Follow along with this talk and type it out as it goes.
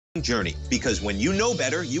journey, because when you know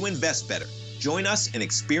better, you invest better. Join us and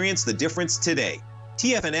experience the difference today.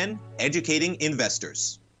 TFNN, educating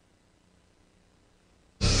investors.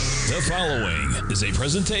 The following is a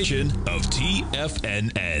presentation of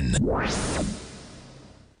TFNN.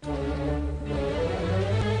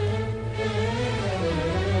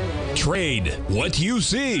 Trade what you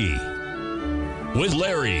see with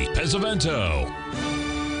Larry Pesavento.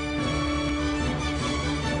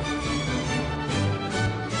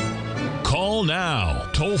 Call now,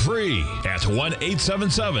 toll free at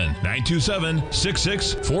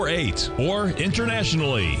 1-877-927-6648 or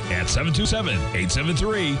internationally at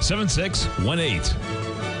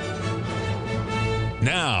 727-873-7618.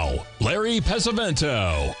 Now, Larry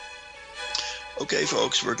Pesavento. Okay,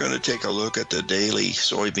 folks, we're going to take a look at the daily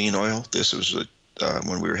soybean oil. This was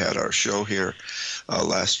when we had our show here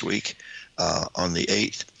last week on the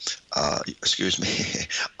 8th.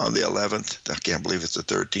 On the 11th. I can't believe it's the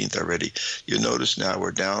 13th already. You notice now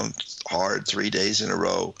we're down hard 3 days in a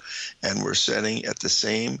row, and we're setting at the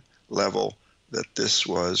same level that this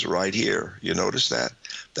was right here. You notice that?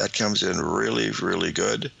 That comes in really, really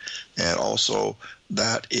good. And also,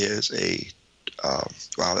 that is a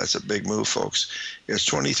wow, that's a big move, folks. It's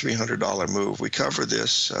 $2,300 move. We covered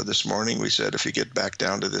this morning. We said if you get back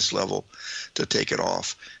down to this level to take it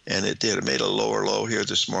off, and it did. It made a lower low here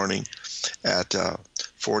this morning at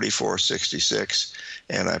 44.66,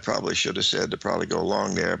 and I probably should have said to probably go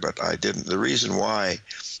long there, but I didn't. The reason why,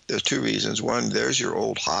 there's two reasons. One, there's your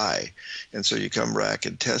old high, and so you come back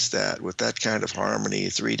and test that with that kind of harmony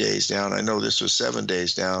 3 days down. I know this was 7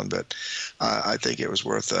 days down, but I think it was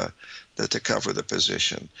worth to cover the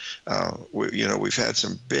position. We've had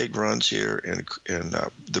some big runs here in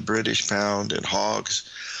the British pound and hogs,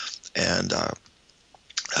 and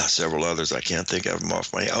several others. I can't think of them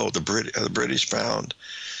off my. The British pound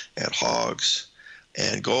and hogs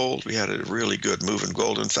and gold. We had a really good move in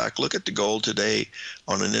gold. In fact, look at the gold today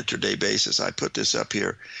on an intraday basis. I put this up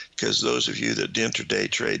here because those of you that intraday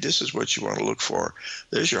trade, this is what you want to look for.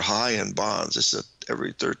 There's your high in bonds. This is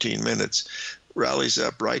every 13 minutes. Rallies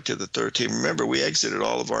up right to the 13. Remember, we exited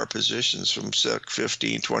all of our positions from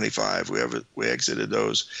 15.25. We exited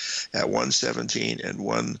those at 117 and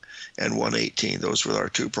 118. Those were our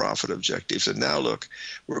two profit objectives. And now look,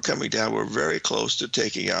 we're coming down. We're very close to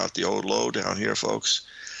taking out the old low down here, folks,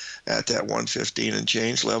 at that 115 and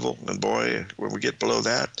change level. And boy, when we get below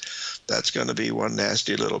that, that's going to be one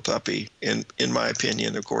nasty little puppy, in my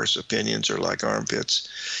opinion. Of course, opinions are like armpits.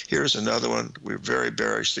 Here's another one. We're very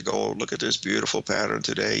bearish to gold. Look at this beautiful pattern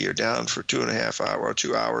today. You're down for 2.5 hours or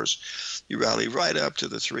 2 hours. You rally right up to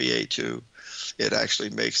the 382. It actually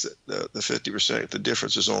makes the 50%. The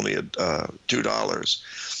difference is only at $2.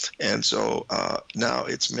 And so now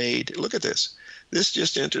it's made. Look at this. This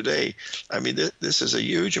just intraday. I mean, this is a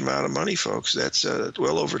huge amount of money, folks. That's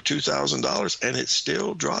well over $2,000, and it's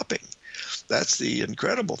still dropping. That's the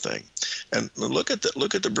incredible thing. And look at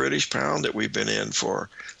the British pound that we've been in for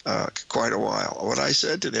quite a while. What I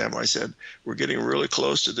said to them, I said, we're getting really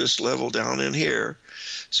close to this level down in here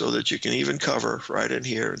so that you can even cover right in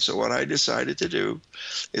here. And so what I decided to do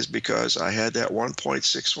is, because I had that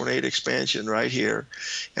 1.618 expansion right here,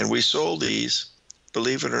 and we sold these,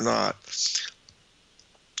 believe it or not.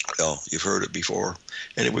 Well, you've heard it before.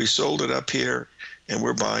 And we sold it up here, and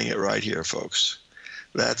we're buying it right here, folks.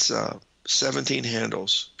 That's 17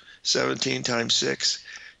 handles, 17 times 6.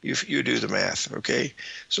 You do the math, okay?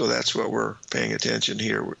 So that's what we're paying attention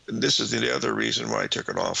here. And this is the other reason why I took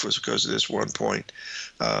it off, was because of this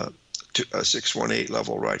 1.618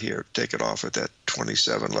 level right here. Take it off at that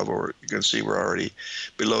 27 level. You can see we're already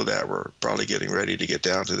below that. We're probably getting ready to get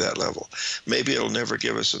down to that level. Maybe it'll never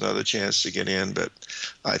give us another chance to get in, but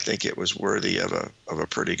I think it was worthy of a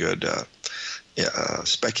pretty good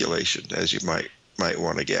speculation, as you might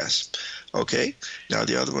want to guess. Okay, now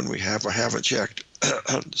the other one I haven't checked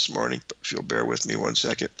this morning. If you'll bear with me 1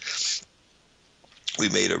 second. We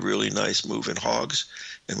made a really nice move in hogs,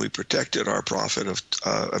 and we protected our profit of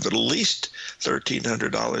at least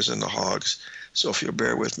 $1,300 in the hogs. So if you'll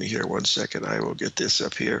bear with me here 1 second, I will get this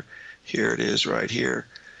up here. Here it is right here,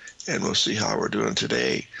 and we'll see how we're doing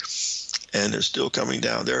today. And it's still coming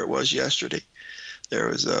down. There it was yesterday. There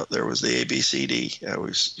was the ABCD. I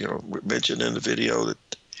was mentioned in the video that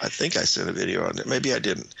I think I sent a video on it. Maybe I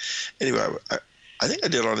didn't. Anyway, I think I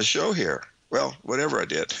did on the show here. Well, whatever I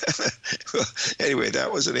did. Anyway,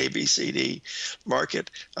 that was an ABCD market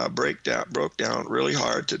broke down really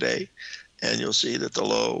hard today, and you'll see that the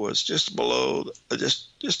low was just below,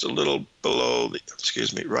 just a little below,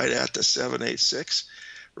 right at the 786.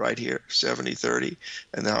 Right here, 70.30,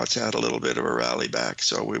 and now it's had a little bit of a rally back.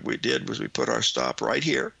 So what we did was we put our stop right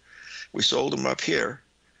here, We sold them up here,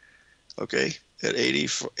 okay, at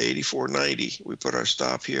 84.90. We put our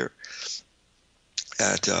stop here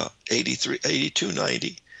at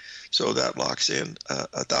 82.90. So that locks in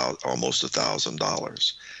almost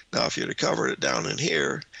 $1,000. Now, if you'd have covered it down in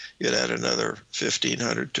here, you'd add another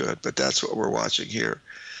 $1,500 to it. But that's what we're watching here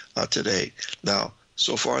today. Now,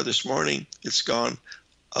 so far this morning, it's gone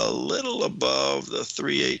a little above the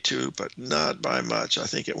 382, but not by much. I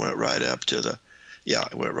think it went right up to the,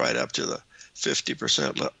 it went right up to the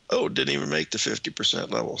 50% level. Oh, it didn't even make the 50%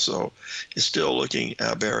 level. So it's still looking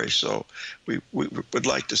bearish. So we would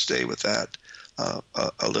like to stay with that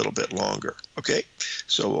a little bit longer. Okay,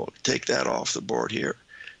 so we'll take that off the board here.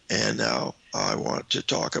 And now I want to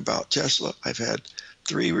talk about Tesla. I've had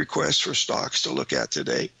 3 requests for stocks to look at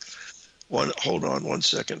today. Hold on one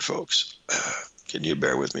second, folks. Can you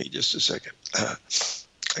bear with me just a second?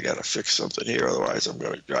 I got to fix something here, otherwise I'm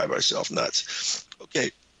going to drive myself nuts.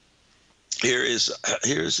 Okay, here's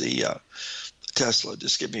the Tesla.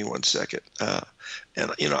 Just give me one second.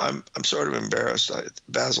 And you know, I'm sort of embarrassed.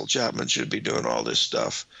 Basil Chapman should be doing all this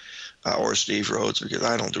stuff, or Steve Rhodes, because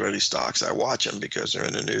I don't do any stocks. I watch them because they're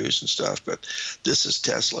in the news and stuff. But this is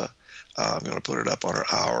Tesla. I'm going to put it up on our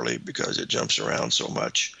hourly because it jumps around so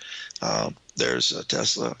much. There's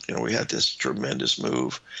Tesla. You know, we had this tremendous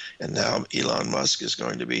move, and now Elon Musk is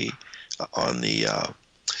going to be on the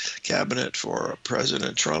cabinet for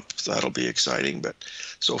President Trump. So that'll be exciting. But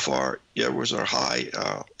so far, it was our high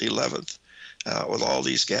 11th with all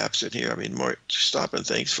these gaps in here. I mean, stop and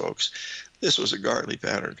think, folks. This was a Gartley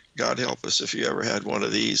pattern. God help us if you ever had one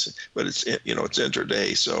of these. But it's, you know, it's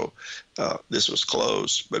intraday, so this was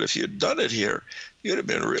closed. But if you'd done it here, you'd have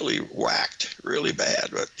been really whacked, really bad.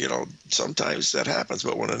 But, you know, sometimes that happens.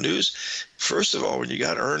 But when first of all, when you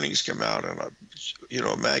got earnings come out on a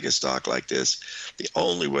mega stock like this, the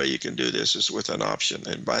only way you can do this is with an option.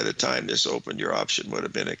 And by the time this opened, your option would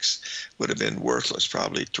have been worthless,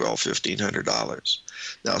 probably $1,200.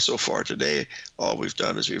 Now, so far today, all we've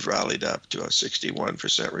done is we've rallied up to a 61%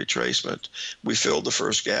 retracement. We filled the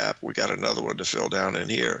first gap. We got another one to fill down in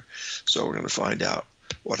here. So we're going to find out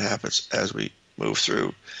what happens as we move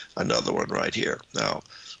through another one right here. Now,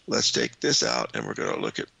 let's take this out, and we're going to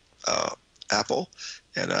look at Apple.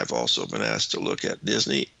 And I've also been asked to look at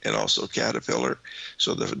Disney and also Caterpillar.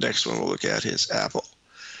 So the next one we'll look at is Apple.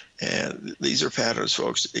 And these are patterns,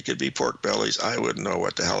 folks. It could be pork bellies. I wouldn't know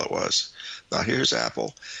what the hell it was. Now, here's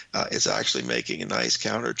Apple. It's actually making a nice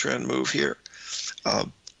counter trend move here.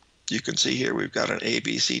 You can see here we've got an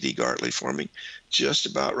ABCD Gartley forming just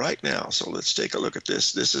about right now. So let's take a look at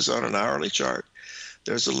this. This is on an hourly chart.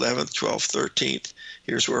 There's 11th, 12th, 13th.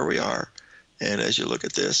 Here's where we are. And as you look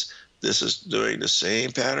at this, this is doing the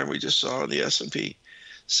same pattern we just saw in the S&P,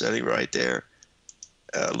 setting right there,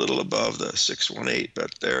 a little above the 618,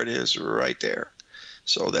 but there it is right there.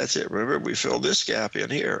 So that's it. Remember, we filled this gap in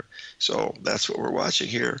here. So that's what we're watching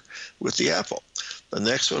here with the Apple. The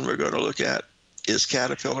next one we're going to look at is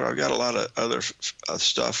Caterpillar. I've got a lot of other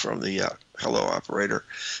stuff from the hello operator.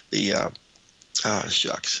 The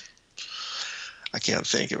shucks, I can't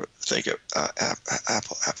think of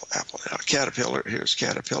Apple now. Caterpillar. Here's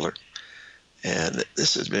Caterpillar, and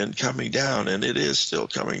this has been coming down, and it is still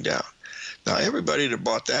coming down. Now, everybody that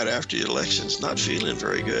bought that after the election's not feeling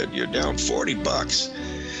very good. You're down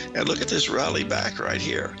 $40, and look at this rally back right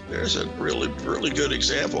here. There's a really, really good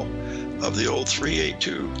example of the old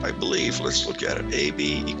 382, I believe. Let's look at it.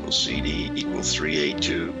 AB equals CD equals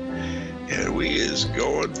 382, and we is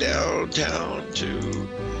going downtown to,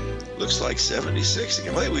 looks like 76.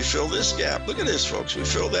 Hey, we filled this gap. Look at this, folks. We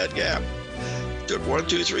filled that gap. Took 1,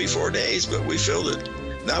 2, 3, 4 days, but we filled it.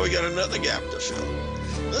 Now we got another gap to fill.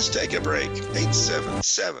 Let's take a break.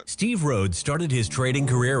 877. Steve Rhodes started his trading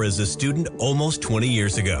career as a student almost 20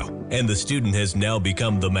 years ago, and the student has now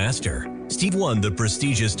become the master. Steve won the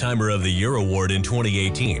prestigious Timer of the Year award in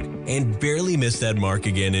 2018 and barely missed that mark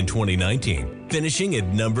again in 2019, finishing at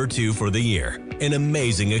number 2 for the year. An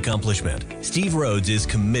amazing accomplishment. Steve Rhodes is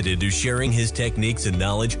committed to sharing his techniques and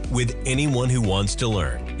knowledge with anyone who wants to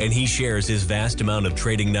learn, and he shares his vast amount of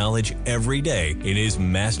trading knowledge every day in his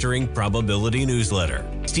Mastering Probability newsletter.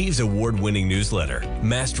 Steve's award-winning newsletter,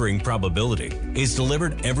 Mastering Probability, is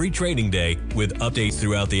delivered every trading day with updates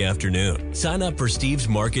throughout the afternoon. Sign up for Steve's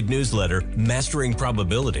market newsletter, Mastering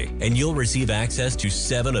Probability, and you'll receive access to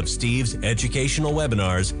 7 of Steve's educational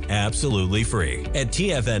webinars absolutely free. At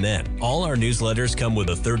TFNN, all our newsletters come with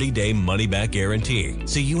a 30-day money-back guarantee,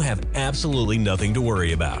 so you have absolutely nothing to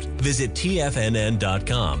worry about. Visit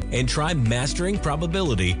TFNN.com and try Mastering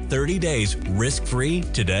Probability 30 days risk-free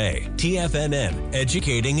today. TFNN,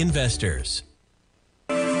 educating investors.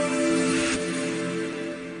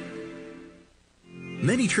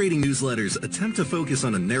 Many trading newsletters attempt to focus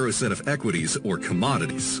on a narrow set of equities or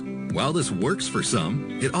commodities. While this works for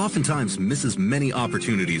some, it oftentimes misses many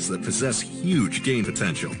opportunities that possess huge gain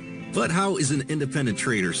potential. But how is an independent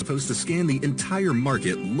trader supposed to scan the entire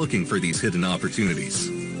market looking for these hidden opportunities?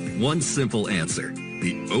 One simple answer: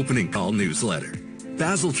 the opening call newsletter.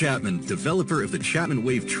 Basil Chapman, developer of the Chapman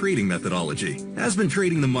Wave trading methodology, has been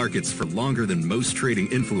trading the markets for longer than most trading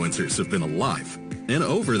influencers have been alive. And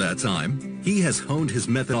over that time, he has honed his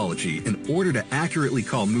methodology in order to accurately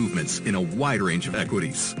call movements in a wide range of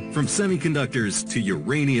equities, from semiconductors to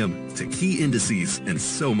uranium to key indices and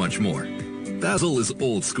so much more. Basil is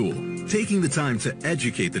old school, taking the time to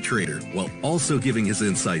educate the trader while also giving his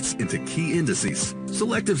insights into key indices,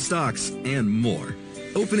 selective stocks, and more.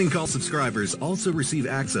 Opening call subscribers also receive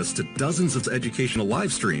access to dozens of educational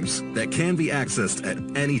live streams that can be accessed at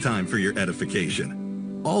any time for your edification.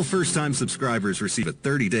 All first-time subscribers receive a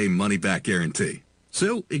 30-day money-back guarantee.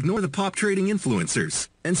 So ignore the pop trading influencers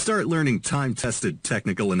and start learning time-tested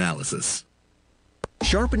technical analysis.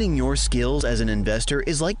 Sharpening your skills as an investor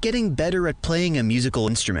is like getting better at playing a musical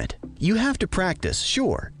instrument. You have to practice,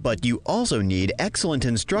 sure, but you also need excellent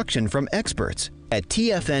instruction from experts. At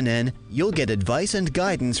TFNN, you'll get advice and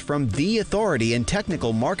guidance from the authority in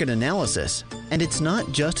technical market analysis. And it's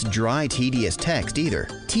not just dry, tedious text either.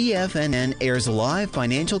 TFNN airs live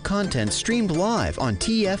financial content streamed live on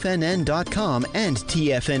TFNN.com and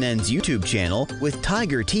TFNN's YouTube channel with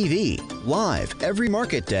Tiger TV, live every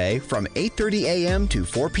market day from 8:30 a.m. to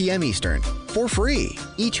 4 p.m. Eastern, for free.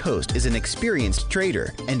 Each host is an experienced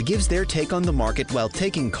trader and gives their take on the market while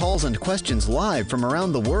taking calls and questions live from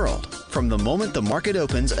around the world. From the moment the market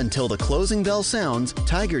opens until the closing bell sounds,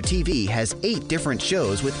 Tiger TV has 8 different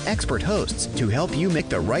shows with expert hosts to help you make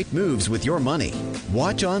the right moves with your money.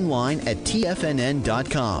 Watch online at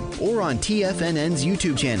TFNN.com or on TFNN's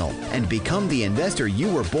YouTube channel and become the investor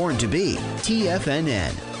you were born to be.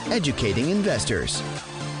 TFNN, educating investors.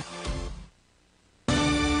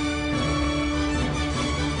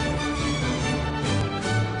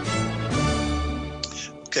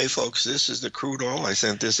 Okay, folks, this is the crude oil. I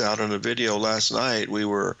sent this out in a video last night. We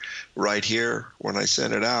were right here when I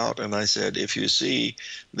sent it out, and I said, if you see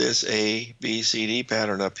this A, B, C, D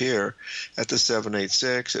pattern up here at the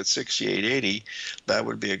 786, at 68.80, that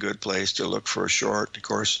would be a good place to look for a short. Of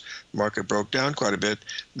course, market broke down quite a bit.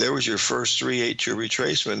 There was your first 382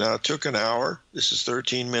 retracement. Now, it took an hour. This is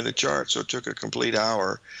 13-minute chart, so it took a complete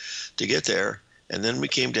hour to get there. And then we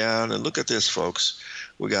came down, and look at this, folks.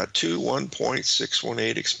 We got two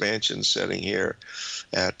 1.618 expansions setting here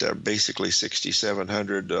at basically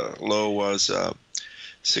 6,700. Low was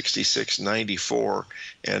 6,694,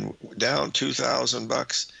 and down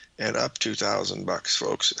 $2,000 and up $2,000,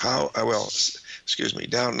 folks. How well? Excuse me,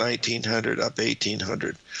 down 1,900, up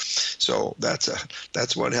 1,800. So that's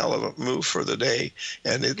one hell of a move for the day,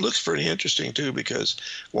 and it looks pretty interesting too, because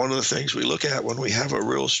one of the things we look at when we have a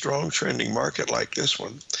real strong trending market like this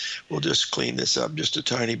one, we'll just clean this up just a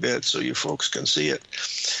tiny bit so you folks can see it.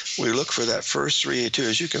 We look for that first 382.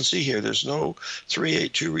 As you can see here, there's no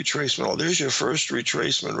 382 retracement. Oh, there's your first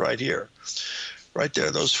retracement right here, right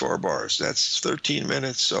there. Those 4 bars. That's 13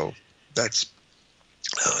 minutes. So that's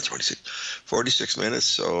 46 minutes.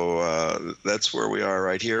 So that's where we are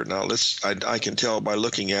right here. Now I can tell by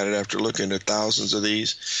looking at it after looking at thousands of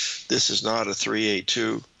these, this is not a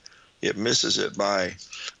 382. It misses it by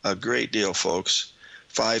a great deal, folks.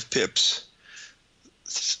 5 pips.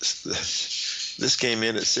 This came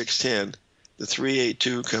in at 610. The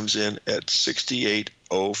 382 comes in at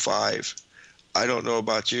 68.05. I don't know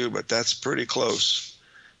about you, but that's pretty close.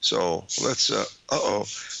 So let's,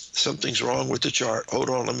 something's wrong with the chart. Hold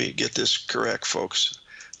on, let me get this correct, folks.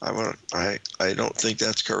 I don't think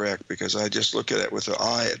that's correct, because I just look at it with the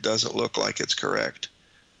eye. It doesn't look like it's correct.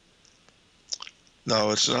 No,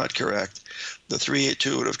 it's not correct. The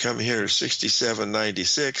 382 would have come here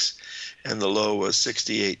 67.96, and the low was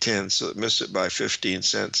 68.10, so it missed it by 15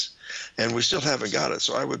 cents. And we still haven't got it,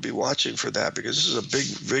 so I would be watching for that, because this is a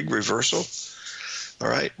big reversal. All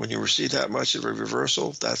right, when you see that much of a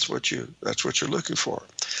reversal, that's what you're looking for.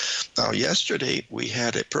 Now, yesterday we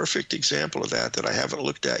had a perfect example of that I haven't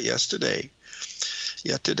looked at yet today.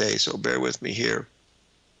 So bear with me here.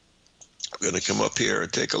 I'm going to come up here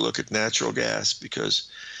and take a look at natural gas, because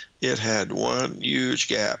it had one huge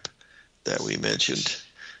gap that we mentioned,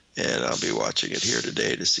 and I'll be watching it here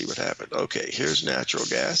today to see what happened. Okay, here's natural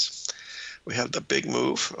gas. We have the big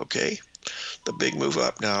move, okay? The big move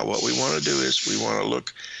up. Now, what we want to do is we want to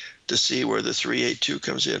look to see where the 382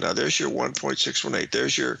 comes in. Now, there's your 1.618.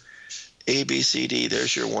 There's your ABCD.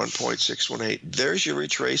 There's your 1.618. There's your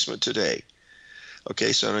retracement today.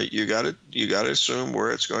 Okay, so you got to assume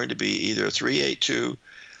where it's going to be either 382,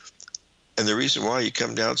 and the reason why you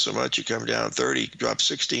come down so much, you come down 30, drop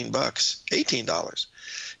 $16, $18.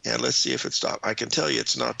 And let's see if it stopped. I can tell you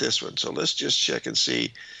it's not this one. So let's just check and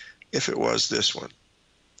see if it was this one.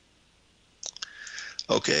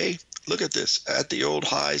 Okay, look at this. At the old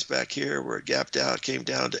highs back here where it gapped out, came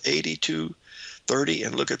down to 82.30,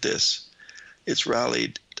 and look at this. It's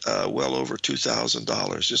rallied well over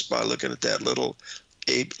 $2,000 just by looking at that little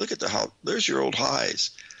look at there's your old highs.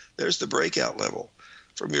 There's the breakout level.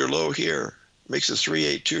 From your low here, makes a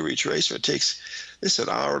 382 retracement. This is an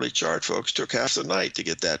hourly chart, folks. Took half the night to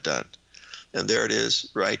get that done. And there it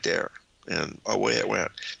is right there. And away it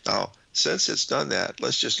went. Now, since it's done that,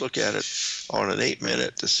 let's just look at it on an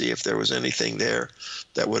 8-minute to see if there was anything there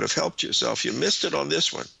that would have helped you. So if you missed it on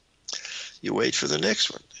this one, you wait for the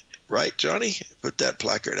next one. Right, Johnny? Put that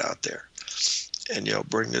placard out there. And you'll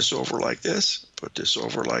bring this over like this, put this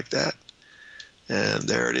over like that. And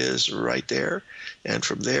there it is right there. And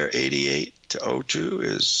from there, 88 to 02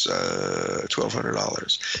 is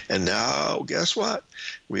 $1,200. And now, guess what?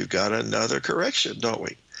 We've got another correction, don't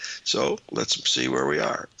we? So let's see where we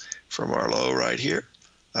are. From our low right here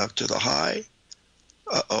up to the high.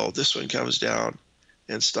 This one comes down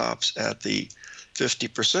and stops at the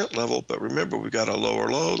 50% level. But remember, we've got a lower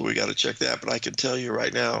low. We got to check that. But I can tell you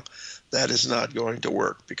right now, that is not going to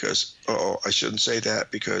work because, I shouldn't say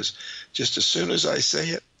that, because just as soon as I say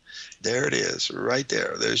it, there it is, right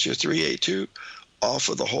there. There's your 382 off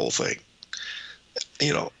of the whole thing.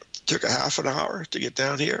 You know, took a half an hour to get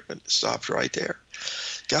down here and stopped right there.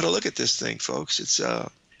 Got to look at this thing, folks. It's the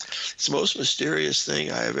most mysterious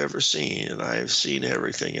thing I have ever seen, and I have seen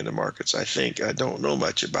everything in the markets. I think I don't know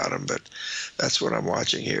much about them, but that's what I'm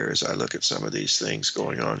watching here as I look at some of these things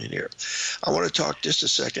going on in here. I want to talk just a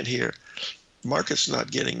second here. Market's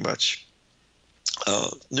not getting much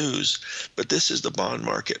news, but this is the bond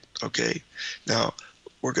market, okay? Now,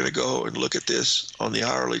 we're going to go and look at this on the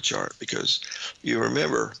hourly chart because you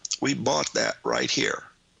remember we bought that right here,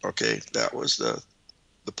 okay? That was the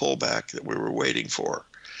pullback that we were waiting for.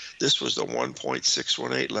 This was the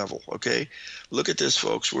 1.618 level, okay? Look at this,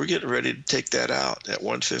 folks. We're getting ready to take that out at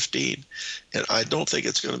 115, and I don't think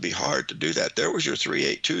it's going to be hard to do that. There was your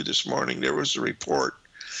 382 this morning. There was the report.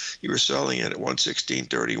 You were selling it at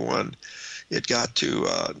 116.31. It got to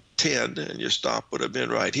 10, and your stop would have been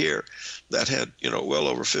right here. That had, well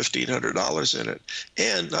over $1,500 in it.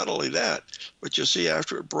 And not only that, but you'll see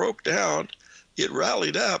after it broke down, it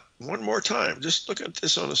rallied up one more time. Just look at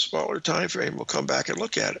this on a smaller time frame. We'll come back and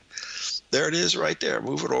look at it. There it is right there.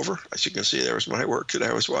 Move it over. As you can see, there was my work that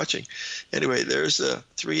I was watching. Anyway, there's the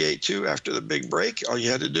 382 after the big break. All you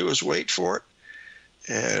had to do was wait for it.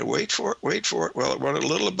 And wait for it. Well, it went a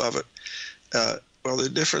little above it. Well, the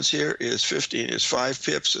difference here is 5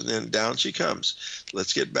 pips, and then down she comes.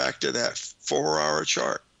 Let's get back to that 4-hour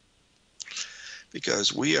chart,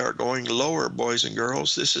 because we are going lower, boys and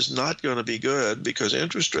girls. This is not going to be good because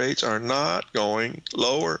interest rates are not going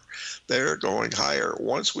lower. They're going higher.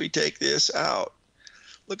 Once we take this out,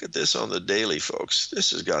 look at this on the daily, folks.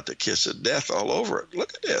 This has got the kiss of death all over it.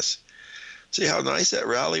 Look at this. See how nice that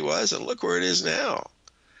rally was, and look where it is now.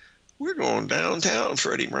 We're going downtown,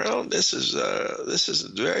 Freddie Brown. This is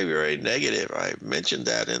very, very negative. I mentioned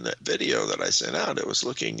that in that video that I sent out. It was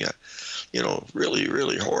looking, really,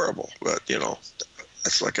 really horrible. But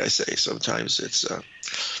that's like I say. Sometimes it's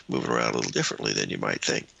moving around a little differently than you might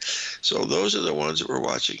think. So those are the ones that we're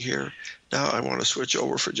watching here. Now I want to switch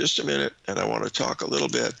over for just a minute, and I want to talk a little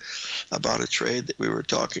bit about a trade that we were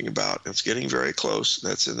talking about. It's getting very close.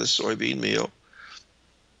 That's in the soybean meal.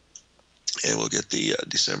 And we'll get the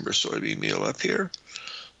December soybean meal up here,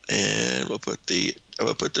 and I'm gonna put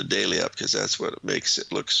the daily up because that's what makes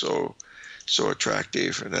it look so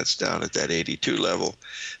attractive, and that's down at that 82 level.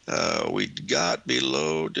 We got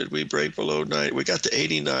below. Did we break below 90? We got to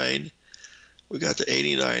 89. We got to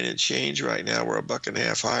 89 and change right now. We're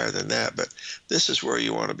 $1.50 higher than that, but this is where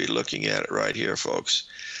you want to be looking at it right here, folks.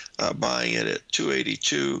 Buying it at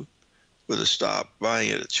 282 with a stop. Buying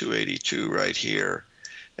it at 282 right here.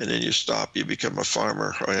 And then you stop, you become a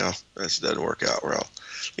farmer. Well, that doesn't work out well.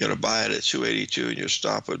 You're going to buy it at 282, and your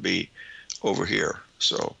stop would be over here.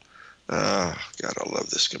 So, God, I love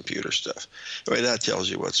this computer stuff. Anyway, that tells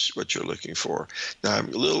you what you're looking for. Now,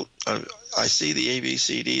 I see the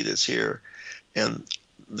ABCD that's here, and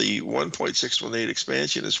the 1.618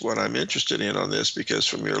 expansion is what I'm interested in on this, because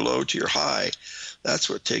from your low to your high, that's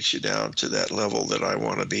what takes you down to that level that I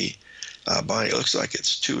want to be buying. It looks like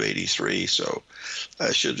it's 283, so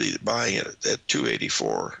I should be buying it at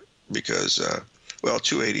 284 because,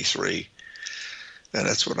 283, and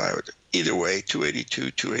that's what I would. Either way,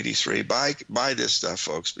 282, 283. Buy this stuff,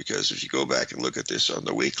 folks, because if you go back and look at this on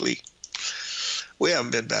the weekly, we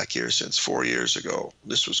haven't been back here since 4 years ago.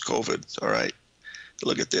 This was COVID, all right?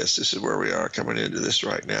 Look at this. This is where we are coming into this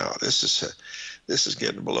right now. This is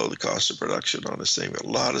getting below the cost of production on this thing. A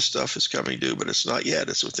lot of stuff is coming due, but it's not yet.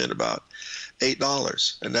 It's within about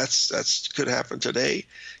 $8, and that's could happen today,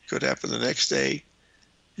 could happen the next day,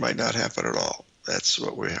 might not happen at all. That's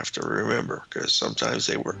what we have to remember, because sometimes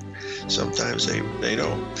they work, sometimes they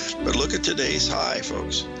don't. But look at today's high,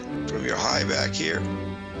 folks. From your high back here,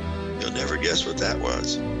 you'll never guess what that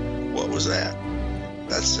was. What was that?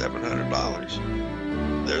 That's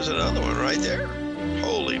 $700. There's another one right there.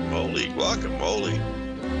 Holy moly, guacamole.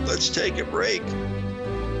 Let's take a break.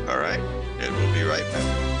 All right, and we'll be right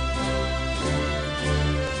back.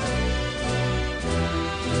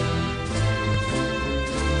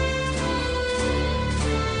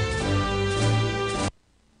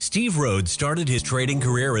 Steve Rhodes started his trading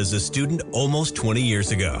career as a student almost 20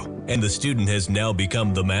 years ago, and the student has now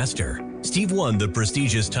become the master. Steve won the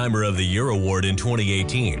prestigious Timer of the Year award in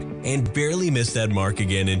 2018 and barely missed that mark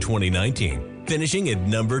again in 2019, finishing at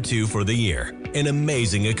number 2 for the year. An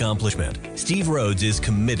amazing accomplishment. Steve Rhodes is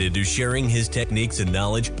committed to sharing his techniques and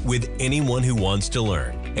knowledge with anyone who wants to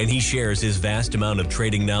learn, and he shares his vast amount of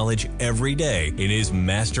trading knowledge every day in his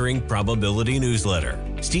Mastering Probability newsletter.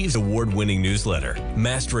 Steve's award-winning newsletter,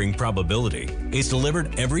 Mastering Probability, is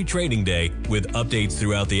delivered every trading day with updates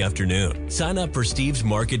throughout the afternoon. Sign up for Steve's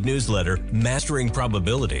market newsletter, Mastering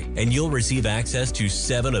Probability, and you'll receive access to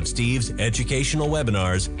 7 of Steve's educational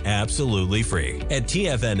webinars absolutely free. At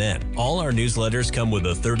TFNN, all our newsletters come with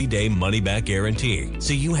a 30-day money-back guarantee,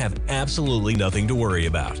 so you have absolutely nothing to worry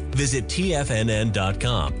about. Visit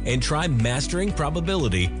TFNN.com and try Mastering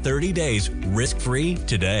Probability 30 days risk-free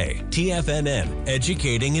today. TFNN,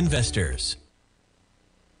 educating investors.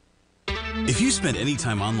 If you spend any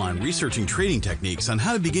time online researching trading techniques on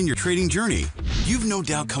how to begin your trading journey, you've no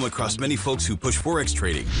doubt come across many folks who push Forex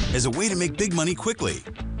trading as a way to make big money quickly.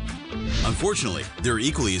 Unfortunately, there are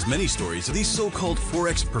equally as many stories of these so-called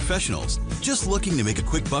Forex professionals just looking to make a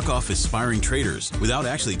quick buck off aspiring traders without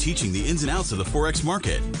actually teaching the ins and outs of the Forex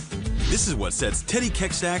market. This is what sets Teddy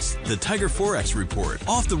Keckstack's The Tiger Forex Report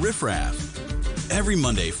off the riffraff. Every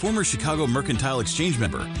Monday, former Chicago Mercantile Exchange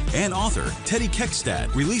member and author Teddy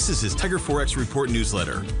Keckstack releases his Tiger Forex Report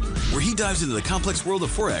newsletter, where he dives into the complex world of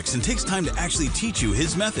Forex and takes time to actually teach you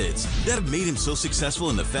his methods that have made him so successful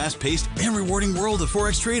in the fast-paced and rewarding world of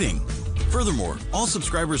Forex trading. Furthermore, all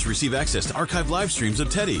subscribers receive access to archived live streams of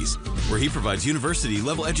Teddy's, where he provides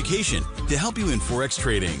university-level education to help you in Forex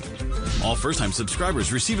trading. All first-time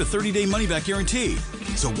subscribers receive a 30-day money-back guarantee.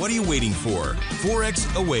 So what are you waiting for?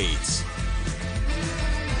 Forex awaits.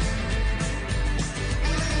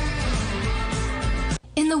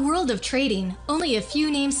 In the world of trading, only a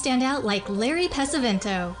few names stand out like Larry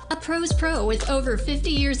Pesavento. A pro's pro with over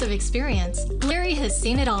 50 years of experience, Larry has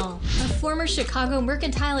seen it all. A former Chicago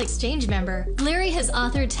Mercantile Exchange member, Larry has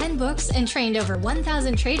authored 10 books and trained over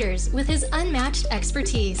 1,000 traders with his unmatched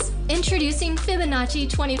expertise. Introducing Fibonacci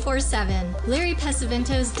 24/7, Larry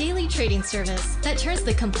Pesavento's daily trading service that turns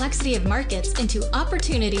the complexity of markets into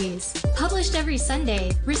opportunities. Published every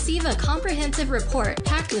Sunday, receive a comprehensive report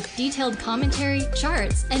packed with detailed commentary,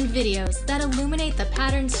 charts, and videos that illuminate the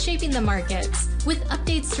patterns shaping the markets, with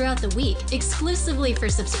updates throughout the week exclusively for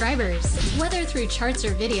subscribers. Whether through charts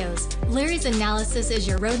or videos, Larry's analysis is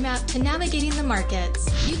your roadmap to navigating the markets.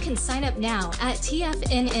 You can sign up now at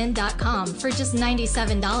TFNN.com for just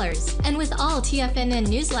 $97. And with all TFNN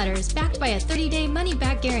newsletters backed by a 30-day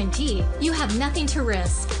money-back guarantee, you have nothing to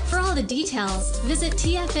risk. For all the details, visit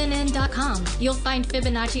TFNN.com. You'll find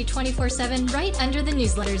Fibonacci 24/7 right under the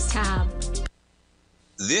newsletters tab.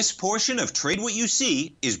 This portion of Trade What You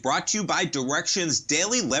See is brought to you by Direxion's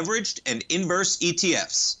daily leveraged and inverse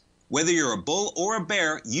ETFs. Whether you're a bull or a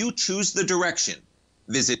bear, you choose the direction.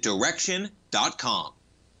 Visit Direxion.com.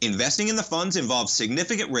 Investing in the funds involves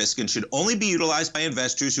significant risk and should only be utilized by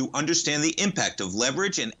investors who understand the impact of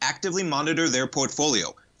leverage and actively monitor their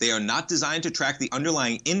portfolio. They are not designed to track the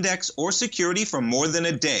underlying index or security for more than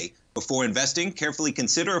a day. Before investing, carefully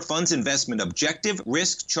consider a fund's investment objective,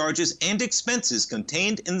 risk, charges, and expenses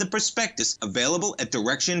contained in the prospectus available at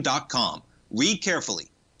Direxion.com. Read carefully.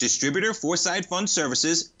 Distributor Foreside Fund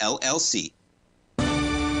Services, LLC.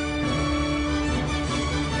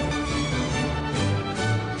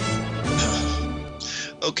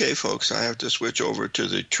 Okay, folks, I have to switch over to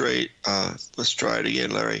the trade. Let's try it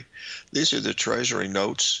again, Larry. These are the Treasury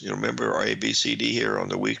notes. You remember our ABCD here on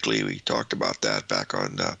the weekly. We talked about that back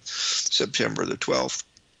on September the 12th.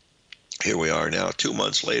 Here we are now 2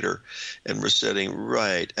 months later, and we're sitting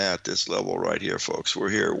right at this level right here, folks. We're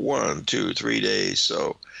here 1, 2, 3 days.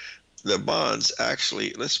 So the bonds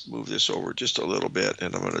actually, let's move this over just a little bit,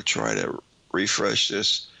 and I'm going to try to refresh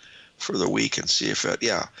this for the week and see if it,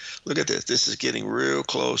 yeah, look at this. This is getting real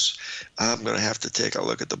close. I'm going to have to take a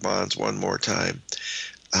look at the bonds one more time.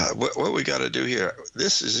 What we got to do here,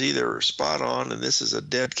 this is either spot on and this is a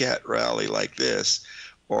dead cat rally like this,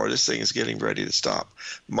 or this thing is getting ready to stop.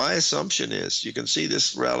 My assumption is, you can see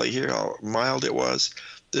this rally here, how mild it was.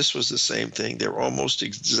 This was the same thing. They're almost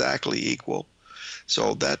exactly equal.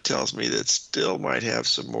 So that tells me that still might have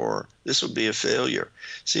some more. This would be a failure.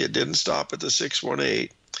 See, it didn't stop at the 618.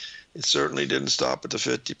 It certainly didn't stop at the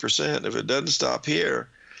 50%. If it doesn't stop here,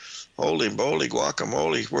 holy moly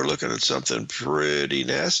guacamole, we're looking at something pretty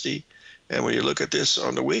nasty. And when you look at this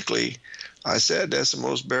on the weekly, I said that's the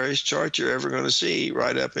most bearish chart you're ever going to see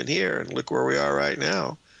right up in here. And look where we are right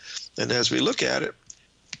now. And as we look at it,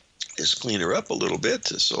 let's clean her up a little bit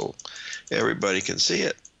so everybody can see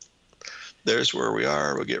it. There's where we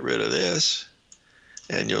are. We'll get rid of this.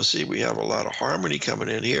 And you'll see we have a lot of harmony coming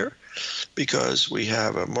in here because we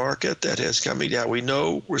have a market that has coming down. We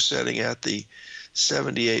know we're setting at the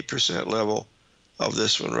 78% level of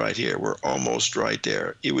this one right here. We're almost right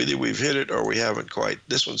there. Either we've hit it or we haven't quite.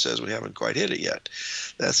 This one says we haven't quite hit it yet.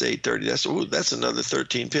 That's 830. That's another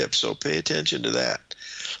 13 pips. So pay attention to that.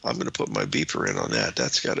 I'm going to put my beeper in on that.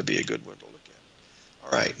 That's got to be a good one to look at.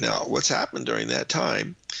 All right. Now, what's happened during that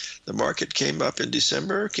time? The market came up in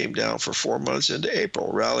December, came down for 4 months into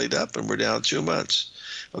April, rallied up, and we're down 2 months.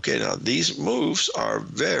 Okay, now these moves are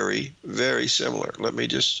very, very similar. Let me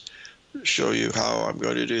just show you how I'm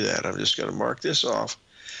going to do that. I'm just going to mark this off.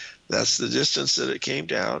 That's the distance that it came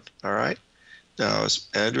down, all right? Now, as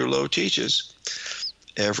Andrew Lowe teaches,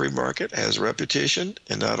 every market has repetition,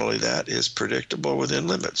 and not only that, is predictable within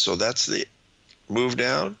limits. So that's the move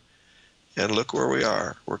down, and look where we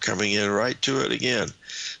are. We're coming in right to it again.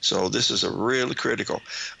 So this is a really critical.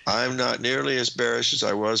 I'm not nearly as bearish as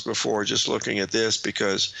I was before just looking at this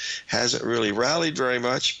because it hasn't really rallied very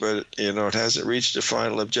much, but it hasn't reached the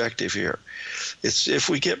final objective here. It's if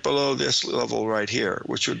we get below this level right here,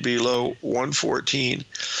 which would be low 114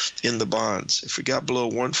 in the bonds. If we got below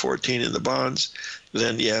 114 in the bonds,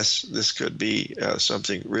 then yes, this could be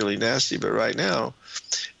something really nasty. But right now,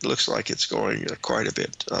 it looks like it's going quite a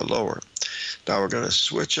bit lower. Now we're going to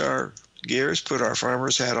switch our gears, put our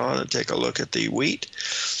farmer's hat on, and take a look at the wheat.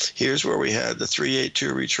 Here's where we had the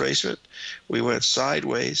 382 retracement. We went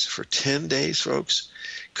sideways for 10 days, folks.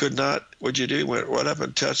 Could not, what'd you do? Went up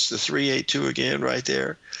and touched the 382 again right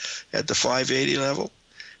there at the 580 level.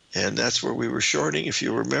 And that's where we were shorting, if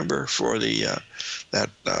you remember, for the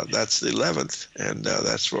that's the 11th, and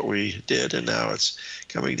that's what we did. And now it's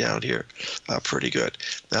coming down here pretty good.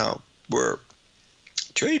 Now we're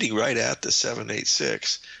trading right at the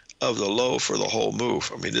 786 of the low for the whole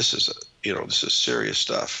move. I mean, this is this is serious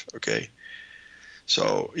stuff. Okay.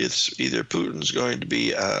 So it's either Putin's going to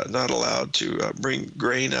be not allowed to bring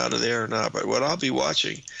grain out of there or not. But what I'll be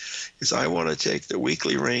watching is I want to take the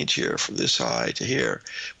weekly range here from this high to here.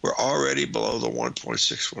 We're already below the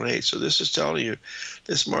 1.618. So this is telling you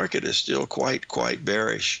this market is still quite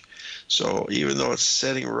bearish. So even though it's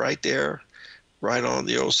setting right there, right on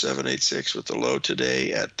the 0786 with the low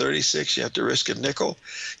today at 36, you have to risk a nickel.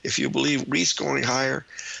 If you believe wheat's going higher,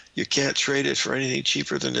 you can't trade it for anything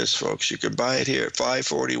cheaper than this, folks. You can buy it here at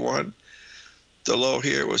 541. The low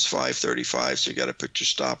here was 535, so you got to put your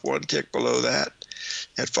stop one tick below that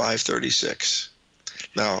at 536.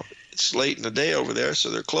 Now, it's late in the day over there, so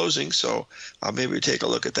they're closing, so I'll maybe take a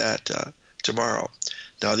look at that tomorrow.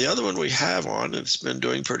 Now, the other one we have on, and it's been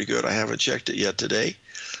doing pretty good. I haven't checked it yet today.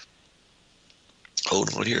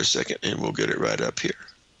 Hold on here a second, and we'll get it right up here.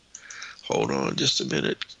 Hold on just a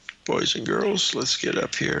minute, boys and girls. Let's get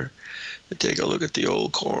up here and take a look at the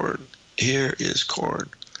old corn. Here is corn.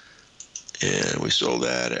 And we sold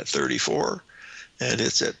that at 34. And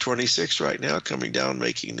it's at 26 right now, coming down,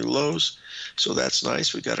 making new lows. So that's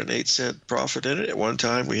nice. We got an 8-cent profit in it. At one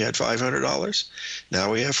time, we had $500.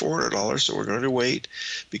 Now we have $400. So we're going to wait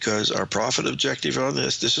because our profit objective on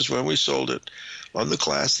this is when we sold it on the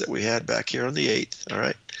class that we had back here on the 8th. All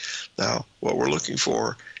right. Now, what we're looking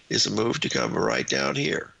for is a move to come right down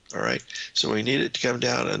here. All right. So we need it to come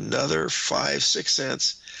down another 5-6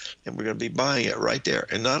 cents, and we're going to be buying it right there.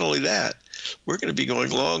 And not only that, we're going to be going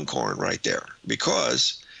long corn right there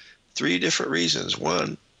because 3 different reasons.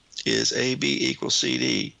 One is AB equals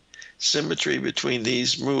CD, symmetry between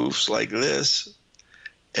these moves like this.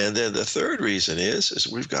 And then the third reason is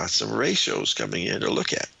we've got some ratios coming in to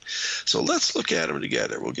look at. So let's look at them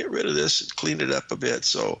together. We'll get rid of this and clean it up a bit.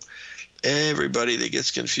 So Everybody that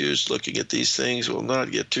gets confused looking at these things will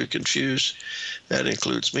not get too confused. That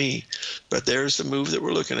includes me. But there's the move that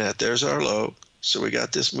we're looking at. There's our low. So we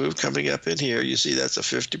got this move coming up in here. You see that's a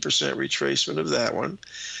 50% retracement of that one.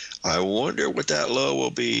 I wonder what that low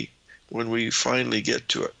will be when we finally get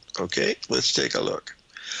to it. Okay, let's take a look.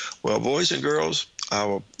 Well, boys and girls, I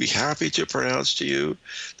will be happy to pronounce to you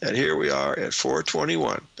that here we are at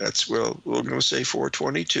 421. That's, well, we're going to say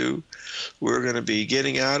 422. We're going to be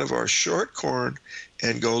getting out of our short corn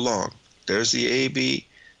and go long. There's the A, B,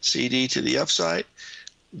 C, D to the upside.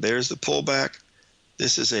 There's the pullback.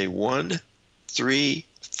 This is a 1, 3,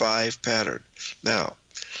 5 pattern. Now,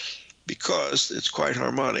 because it's quite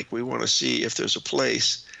harmonic, we want to see if there's a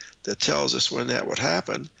place that tells us when that would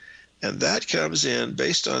happen. And that comes in,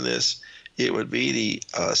 based on this, it would be the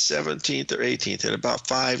 17th or 18th in about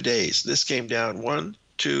 5 days. This came down 1,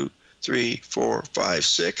 2, 3, 4, 5,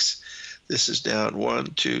 6. This is down 1,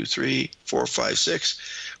 2, 3, 4, 5,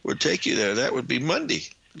 6. Would take you there. That would be Monday.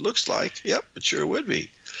 It looks like. Yep, it sure would be.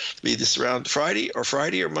 Be this around Friday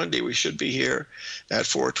or Monday. We should be here at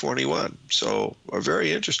 421. So a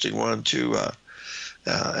very interesting one to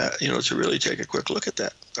to really take a quick look at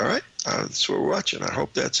that. All right, that's what we're watching. I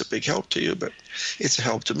hope that's a big help to you, but it's a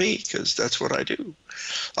help to me because that's what I do.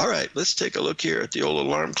 All right, let's take a look here at the old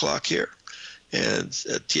alarm clock here and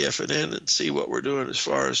at TFNN and see what we're doing as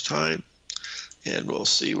far as time. And we'll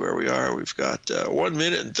see where we are. We've got 1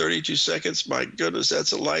 minute and 32 seconds. My goodness,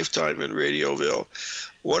 that's a lifetime in Radioville.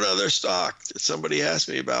 One other stock that somebody asked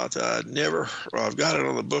me about, I've got it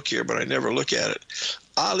on the book here, but I never look at it.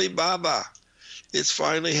 Alibaba. It's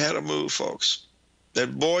finally had a move, folks.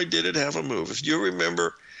 And boy, did it have a move. If you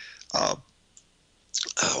remember,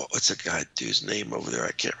 what's the guy dude's name over there?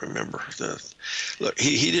 I can't remember. Look,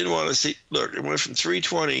 he didn't want to see. Look, it went from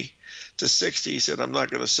 320 to 60. He said, I'm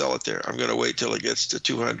not going to sell it there. I'm going to wait till it gets to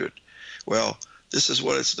 200. Well, this is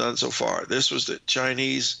what it's done so far. This was the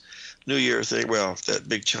Chinese New Year thing. Well, that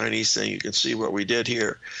big Chinese thing. You can see what we did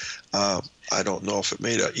here. I don't know if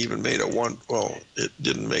it even made a one. Well, it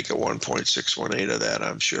didn't make a 1.618 of that,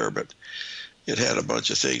 I'm sure, but it had a bunch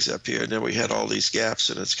of things up here. And then we had all these gaps,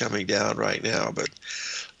 and it's coming down right now. But,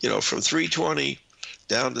 from 320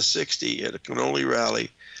 down to 60, it can only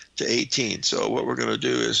rally to 18. So what we're going to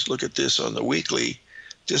do is look at this on the weekly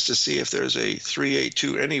just to see if there's a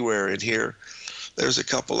 382 anywhere in here. There's a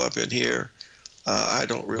couple up in here. I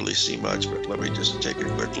don't really see much, but let me just take a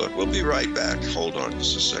quick look. We'll be right back. Hold on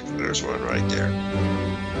just a second. There's one right there.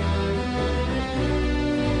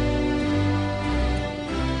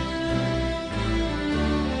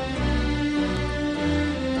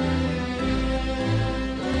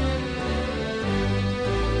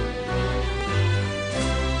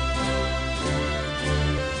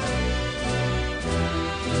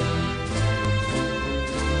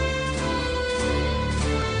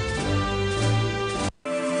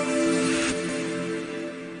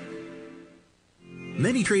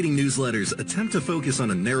 Many trading newsletters attempt to focus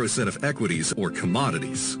on a narrow set of equities or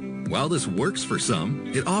commodities. While this works for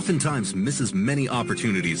some, it oftentimes misses many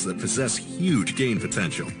opportunities that possess huge gain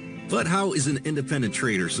potential. But how is an independent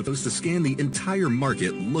trader supposed to scan the entire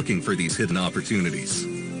market looking for these hidden opportunities?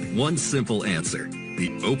 One simple answer: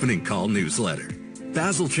 the opening call newsletter.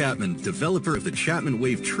 Basil Chapman, developer of the Chapman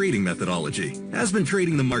Wave trading methodology, has been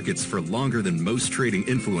trading the markets for longer than most trading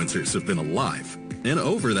influencers have been alive. And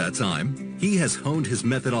over that time, he has honed his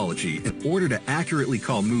methodology in order to accurately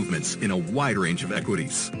call movements in a wide range of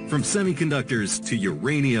equities, from semiconductors to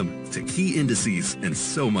uranium to key indices and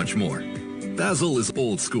so much more. Basil is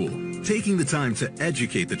old school, taking the time to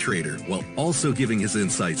educate the trader while also giving his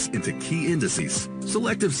insights into key indices,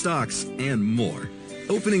 selective stocks, and more.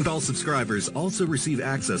 Opening call subscribers also receive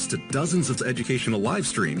access to dozens of educational live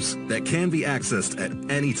streams that can be accessed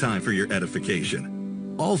at any time for your edification.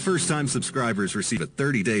 All first-time subscribers receive a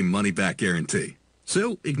 30-day money-back guarantee.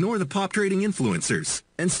 So ignore the pop trading influencers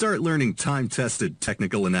and start learning time-tested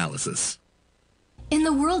technical analysis. In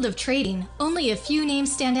the world of trading, only a few names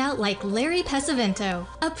stand out like Larry Pesavento,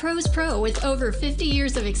 a pro's pro with over 50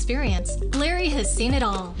 years of experience. Larry has seen it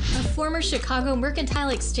all. A former Chicago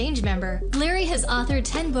Mercantile Exchange member, Larry has authored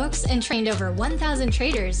 10 books and trained over 1,000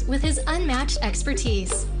 traders with his unmatched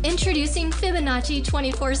expertise. Introducing Fibonacci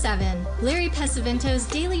 24/7, Larry Pesavento's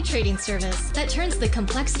daily trading service that turns the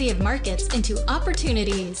complexity of markets into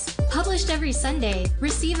opportunities. Published every Sunday,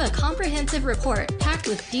 receive a comprehensive report packed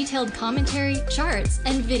with detailed commentary, charts, charts,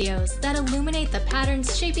 and videos that illuminate the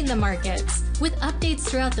patterns shaping the markets, with updates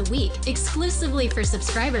throughout the week exclusively for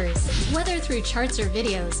subscribers. Whether through charts or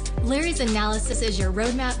videos, Larry's analysis is your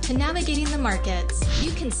roadmap to navigating the markets.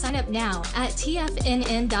 You can sign up now at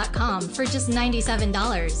TFNN.com for just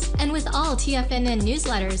 $97. And with all TFNN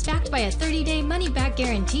newsletters backed by a 30-day money-back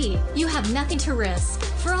guarantee, you have nothing to risk.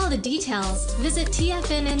 For all the details, visit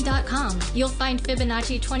TFNN.com. You'll find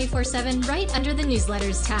Fibonacci 24/7 right under the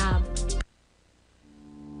newsletters tab.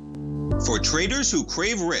 For traders who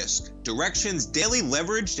crave risk, Direxion's daily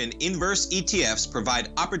leveraged and inverse ETFs provide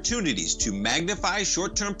opportunities to magnify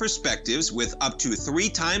short-term perspectives with up to 3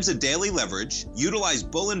 times a daily leverage, utilize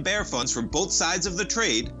bull and bear funds from both sides of the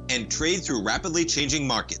trade, and trade through rapidly changing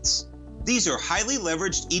markets. These are highly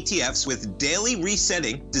leveraged ETFs with daily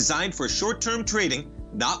resetting designed for short-term trading,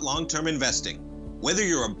 not long-term investing. Whether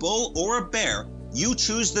you're a bull or a bear, you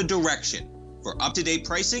choose the Direxion. For up-to-date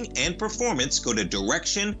pricing and performance, go to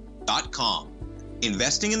Direxion.com.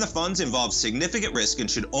 Investing in the funds involves significant risk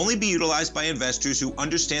and should only be utilized by investors who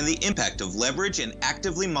understand the impact of leverage and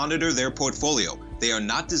actively monitor their portfolio. They are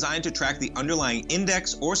not designed to track the underlying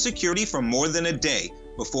index or security for more than a day.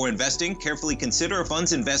 Before investing, carefully consider a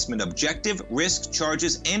fund's investment objective, risk,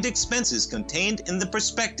 charges, and expenses contained in the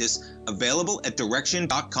prospectus available at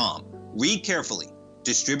Direxion.com. Read carefully.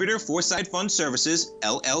 Distributor Foresight Fund Services,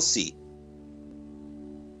 LLC.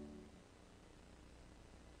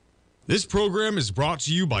 This program is brought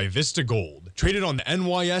to you by Vista Gold, traded on the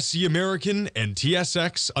NYSE American and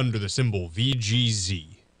TSX under the symbol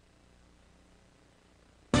VGZ.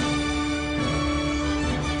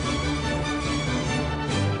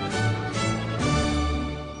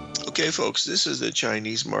 Okay, folks, this is the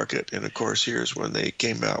Chinese market, and of course, here's when they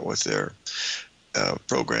came out with their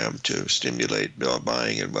program to stimulate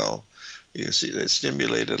buying, and well, you see they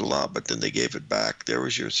stimulated a lot, but then they gave it back. There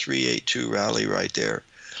was your 382 rally right there.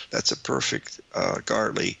 That's a perfect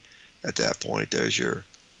Gartley at that point. There's your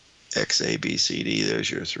XABCD.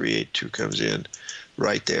 There's your 382 comes in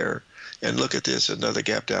right there. And look at this, another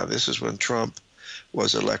gap down. This is when Trump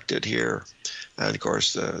was elected here. And of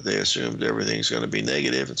course, they assumed everything's going to be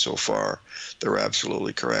negative, and so far they're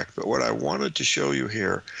absolutely correct. But what I wanted to show you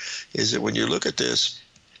here is that when you look at this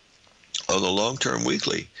on the long-term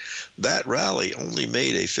weekly, that rally only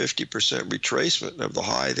made a 50% retracement of the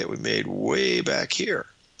high that we made way back here.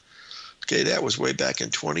 Okay, that was way back in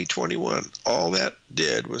 2021. All that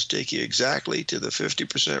did was take you exactly to the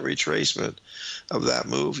 50% retracement of that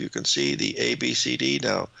move. You can see the ABCD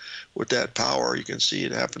now with that power. You can see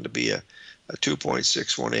it happened to be a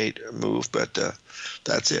 2.618 move, but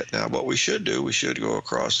that's it. Now, what we should do, we should go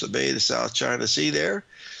across the Bay of the South China Sea there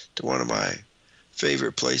to one of my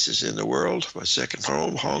favorite places in the world, my second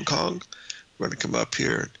home, Hong Kong. We're going to come up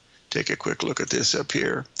here and take a quick look at this up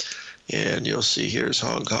here. And you'll see here's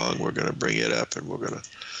Hong Kong. We're going to bring it up and we're going to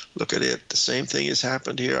look at it. The same thing has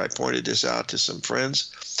happened here. I pointed this out to some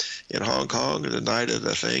friends in Hong Kong the night of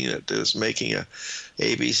the thing that is making a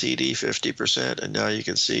ABCD 50%. And now you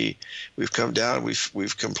can see we've come down.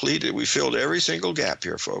 We've completed. We filled every single gap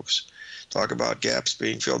here, folks. Talk about gaps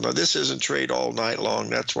being filled. Now, this isn't trade all night long.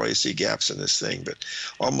 That's why you see gaps in this thing. But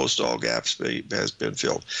almost all gaps has been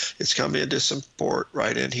filled. It's come into support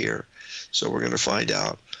right in here. So we're going to find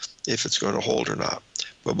out if it's going to hold or not.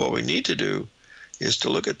 But what we need to do is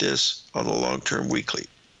to look at this on the long-term weekly.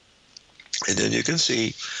 And then you can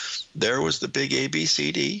see there was the big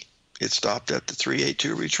ABCD. It stopped at the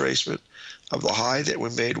 382 retracement of the high that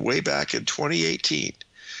we made way back in 2018.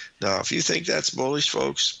 Now, if you think that's bullish,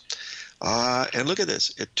 folks, and look at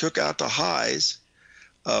this. It took out the highs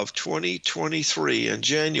of 2023 in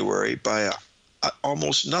January by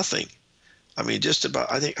almost nothing. I mean, just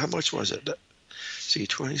about, I think, how much was it? See,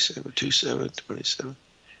 27, 27, 27.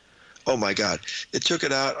 Oh my God. It took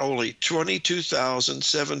it out only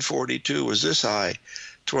 22,742 was this high.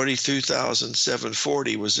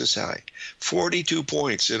 22,740 was this high. 42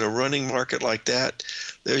 points in a running market like that.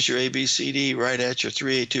 There's your ABCD right at your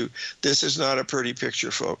 382. This is not a pretty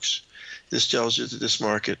picture, folks. This tells you that this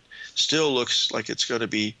market still looks like it's going to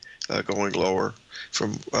be going lower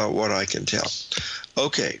from what I can tell.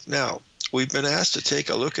 Okay, now, we've been asked to take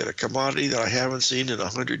a look at a commodity that I haven't seen in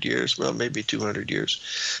 100 years, well, maybe 200 years.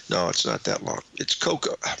 No, it's not that long. It's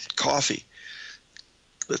coffee.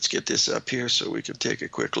 Let's get this up here so we can take a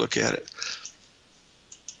quick look at it.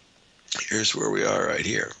 Here's where we are right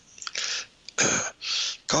here.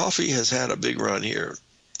 Coffee has had a big run here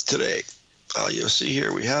today. You'll see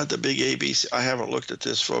here we had the big ABC. I haven't looked at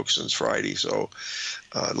this, folks, since Friday. So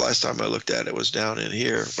last time I looked at it was down in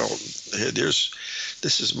here. Well, this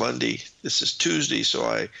is Monday. This is Tuesday.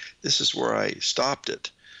 So this is where I stopped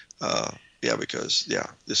it Yeah, because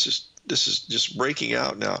this is just breaking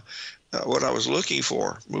out now. What I was looking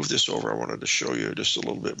for, move this over, I wanted to show you just a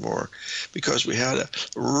little bit more, because we had a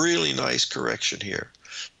really nice correction here.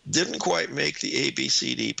 Didn't quite make the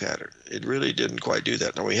ABCD pattern. It really didn't quite do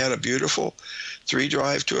that. Now, we had a beautiful 3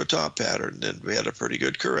 drive to a top pattern, and we had a pretty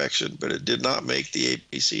good correction, but it did not make the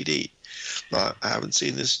ABCD. Now, I haven't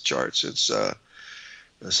seen this chart since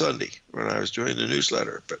Sunday when I was doing the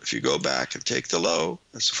newsletter. But if you go back and take the low,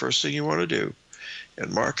 that's the first thing you want to do,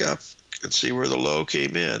 and mark up and see where the low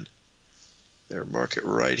came in. There, mark it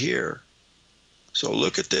right here. So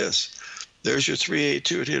look at this. There's your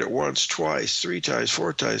 382. It hit it once, twice, 3 times,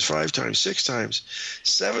 4 times, 5 times, 6 times,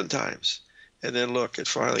 7 times. And then look, it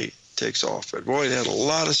finally takes off. But boy, it had a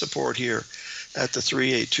lot of support here at the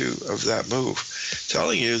 382 of that move,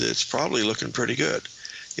 telling you that it's probably looking pretty good.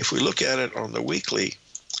 If we look at it on the weekly,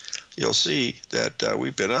 you'll see that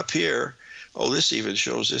we've been up here. Oh, this even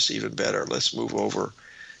shows this even better. Let's move over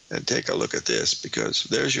and take a look at this, because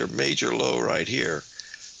there's your major low right here.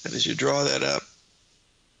 And as you draw that up,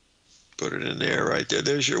 put it in there right there.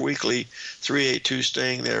 There's your weekly 382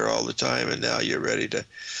 staying there all the time, and now you're ready to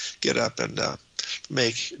get up and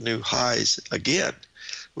make new highs again,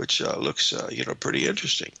 which looks pretty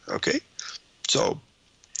interesting. Okay, so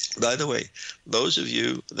by the way, those of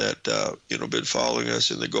you that been following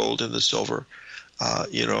us in the gold and the silver,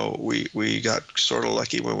 we got sort of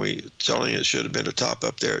lucky when we telling it should have been a top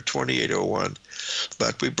up there at 2801,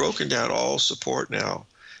 but we've broken down all support now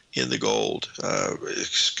in the gold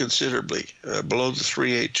considerably below the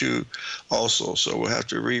 382 also. So we'll have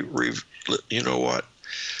to you know what?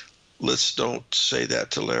 Let's don't say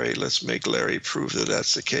that to Larry. Let's make Larry prove that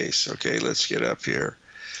that's the case. Okay, let's get up here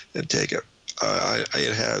and take it.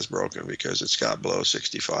 It has broken because it's got below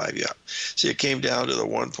 65. Yeah. See, it came down to the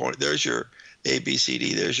 1 point. There's your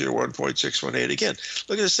ABCD. There's your 1.618. Again,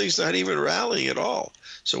 look at this thing's not even rallying at all.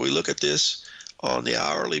 So we look at this on the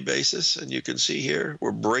hourly basis, and you can see here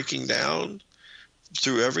we're breaking down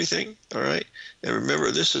through everything. All right. And remember,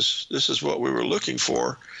 this is what we were looking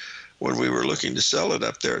for when we were looking to sell it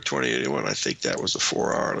up there at 2081. I think that was a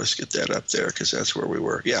 4-hour. Let's get that up there because that's where we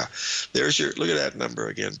were. Yeah, there's your, look at that number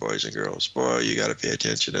again, boys and girls. Boy, you got to pay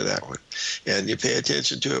attention to that one. And you pay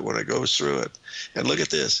attention to it when it goes through it. And look at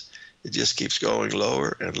this. It just keeps going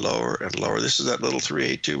lower and lower and lower. This is that little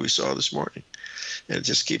 382 we saw this morning. And it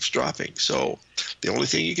just keeps dropping. So the only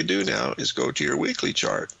thing you can do now is go to your weekly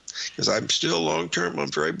chart, because I'm still long-term, I'm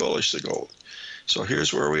very bullish to gold. So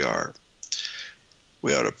here's where we are.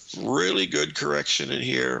 We had a really good correction in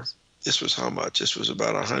here. This was how much? This was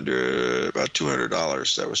about $200.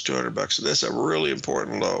 That was $200. So that's a really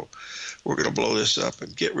important low. We're going to blow this up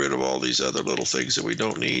and get rid of all these other little things that we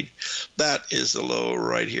don't need. That is the low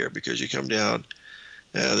right here, because you come down,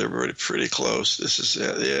 they're pretty close. This is,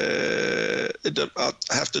 I'll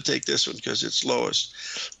have to take this one because it's lowest.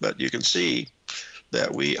 But you can see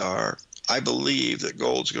that we are, I believe that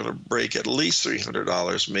gold's going to break at least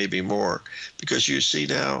 $300, maybe more, because you see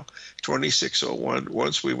now 2601.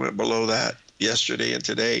 Once we went below that yesterday and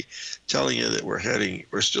today, telling you that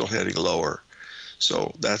we're still heading lower.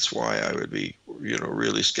 So that's why I would be,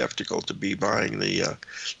 really skeptical to be buying the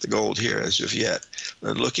gold here as of yet.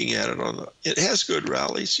 And looking at it it has good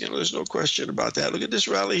rallies. There's no question about that. Look at this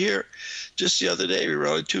rally here. Just the other day, we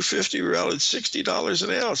rallied $250. We rallied $60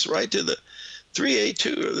 an ounce right to the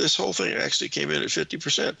 382. This whole thing actually came in at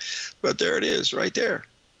 50%, but there it is right there,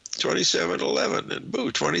 27.11, and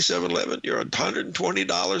boo, 27.11. You're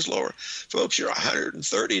 $120 lower, folks. You're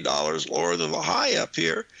 $130 lower than the high up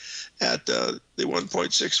here at the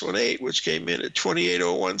 1.618, which came in at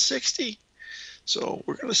 28.0160. So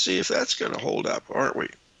we're going to see if that's going to hold up, aren't we?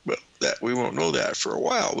 Well, that we won't know that for a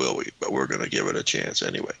while, will we? But we're going to give it a chance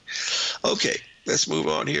anyway. Okay. Let's move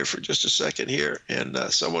on here for just a second here. And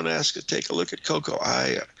someone asked to take a look at cocoa.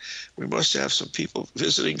 We must have some people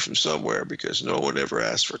visiting from somewhere, because no one ever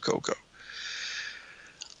asked for cocoa.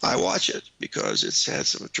 I watch it because it's had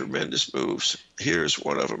some tremendous moves. Here's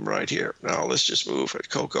one of them right here. Now let's just move at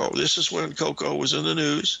cocoa. This is when cocoa was in the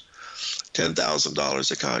news.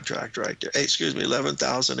 $10,000 a contract right there. Hey, excuse me,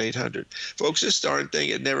 $11,800. Folks, this darn thing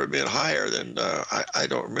had never been higher than, I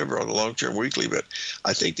don't remember on the long-term weekly, but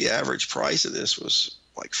I think the average price of this was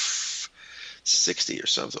like 60 or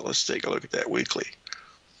something. Let's take a look at that weekly.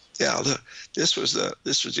 Yeah, this was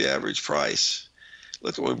the average price.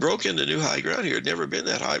 Look, we broke into new high ground here. It had never been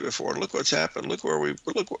that high before. Look what's happened. Look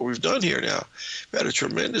what we've done here now. We've had a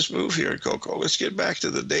tremendous move here in cocoa. Let's get back to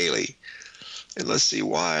the daily. And let's see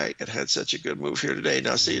why it had such a good move here today.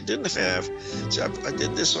 Now, see, it didn't have, see, I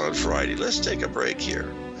did this on Friday. Let's take a break here.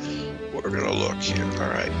 We're going to look here. All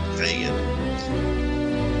right, hang in.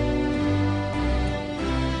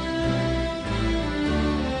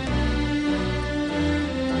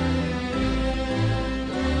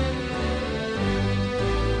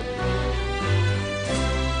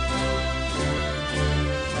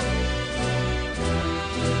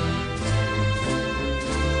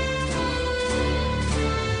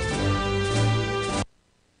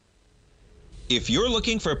 If you're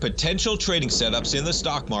looking for potential trading setups in the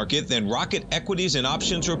stock market, then Rocket Equities and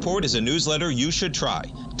Options Report is a newsletter you should try.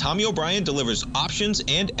 Tommy O'Brien delivers options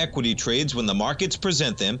and equity trades when the markets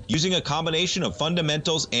present them, using a combination of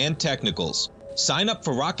fundamentals and technicals. Sign up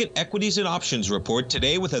for Rocket Equities and Options Report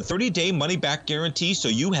today with a 30-day money-back guarantee, so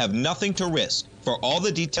you have nothing to risk. For all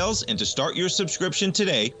the details and to start your subscription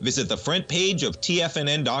today, visit the front page of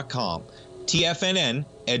TFNN.com. TFNN,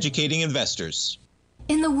 educating investors.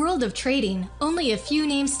 In the world of trading, only a few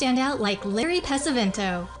names stand out like Larry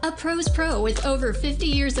Pesavento. A pro's pro with over 50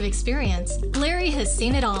 years of experience, Larry has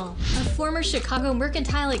seen it all. A former Chicago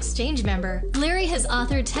Mercantile Exchange member, Larry has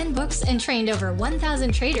authored 10 books and trained over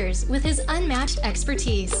 1,000 traders with his unmatched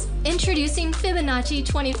expertise. Introducing Fibonacci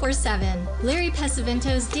 24/7, Larry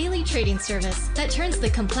Pesavento's daily trading service that turns the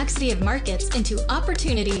complexity of markets into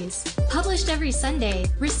opportunities. Published every Sunday,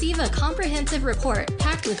 receive a comprehensive report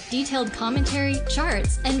packed with detailed commentary, charts,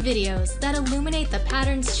 and videos that illuminate the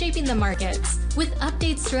patterns shaping the markets, with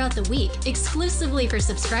updates throughout the week exclusively for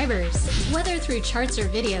subscribers. Whether through charts or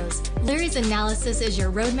videos, Larry's analysis is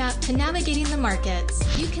your roadmap to navigating the markets.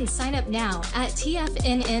 You can sign up now at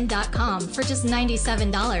TFNN.com for just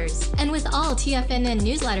 $97. And with all TFNN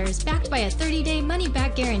newsletters backed by a 30-day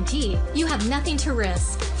money-back guarantee, you have nothing to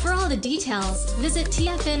risk. For all the details, visit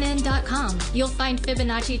TFNN.com. You'll find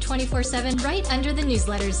Fibonacci 24/7 right under the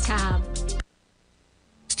newsletters tab.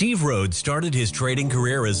 Steve Rhodes started his trading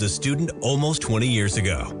career as a student almost 20 years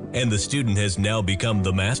ago, and the student has now become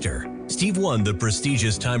the master. Steve won the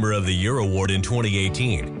prestigious Timer of the Year award in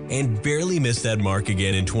 2018 and barely missed that mark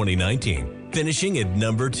again in 2019, finishing at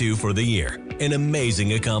number 2 for the year. An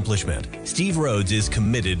amazing accomplishment. Steve Rhodes is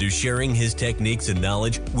committed to sharing his techniques and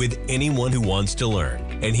knowledge with anyone who wants to learn,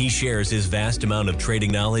 and he shares his vast amount of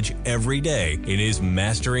trading knowledge every day in his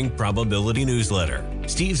Mastering Probability newsletter.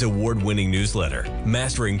 Steve's award-winning newsletter,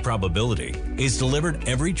 Mastering Probability, is delivered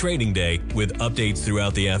every trading day with updates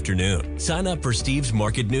throughout the afternoon. Sign up for Steve's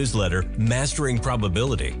market newsletter, Mastering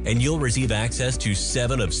Probability, and you'll receive access to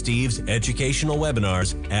 7 of Steve's educational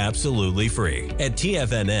webinars absolutely free. At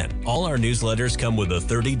TFNN, all our newsletters come with a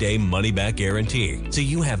 30-day money-back guarantee, so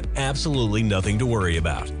you have absolutely nothing to worry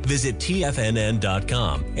about. Visit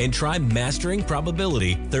TFNN.com and try Mastering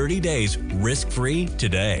Probability 30 days risk-free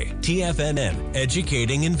today. TFNN, educating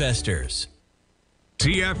investors.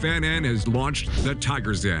 TFNN has launched the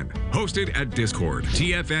Tiger's Den. Hosted at Discord,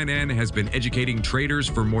 TFNN has been educating traders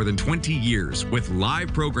for more than 20 years with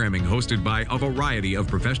live programming hosted by a variety of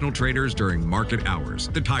professional traders during market hours.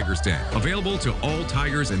 The Tiger's Den, available to all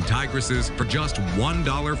tigers and tigresses for just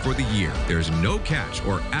 $1 for the year. There's no catch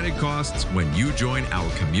or added costs when you join our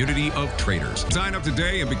community of traders. Sign up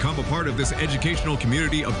today and become a part of this educational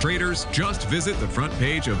community of traders. Just visit the front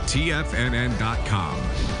page of TFNN.com.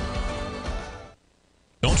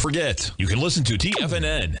 Don't forget, you can listen to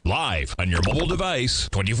TFNN live on your mobile device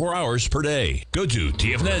 24 hours per day. Go to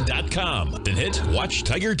TFNN.com, then hit Watch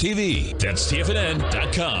Tiger TV. That's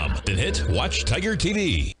TFNN.com, then hit Watch Tiger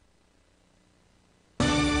TV.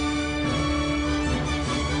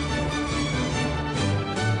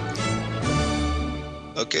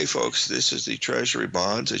 Okay, folks, this is the Treasury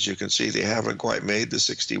bonds. As you can see, they haven't quite made the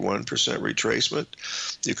 61% retracement.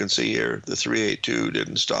 You can see here the 382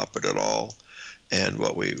 didn't stop it at all. And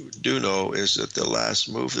what we do know is that the last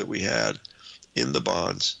move that we had in the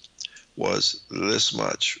bonds was this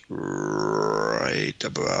much, right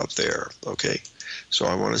about there, okay? So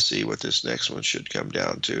I want to see what this next one should come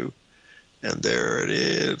down to. And there it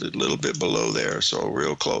is, a little bit below there, so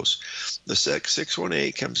real close. The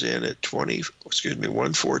 618 comes in at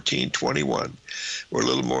 114.21. We're a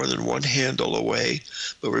little more than one handle away.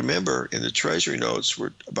 But remember, in the Treasury notes,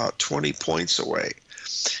 we're about 20 points away.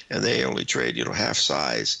 And they only trade, half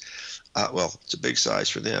size. Well, it's a big size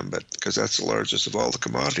for them, but because that's the largest of all the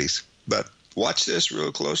commodities. But watch this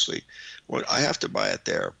real closely. When I have to buy it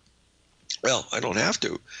there. Well, I don't have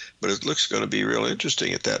to, but it looks going to be real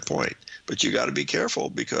interesting at that point. But you got to be careful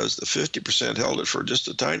because the 50% held it for just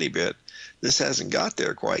a tiny bit. This hasn't got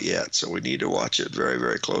there quite yet, so we need to watch it very,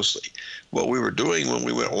 very closely. What we were doing when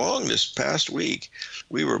we went along this past week,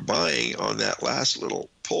 we were buying on that last little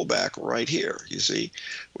pullback right here. You see,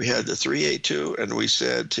 we had the 382, and we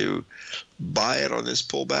said to buy it on this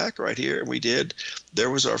pullback right here, and we did. There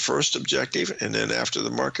was our first objective, and then after the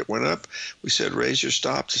market went up, we said raise your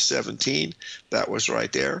stop to 17. That was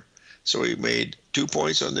right there. So we made 2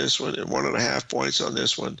 points on this one and 1.5 points on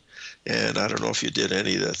this one. And I don't know if you did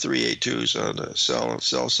any of the 382s on the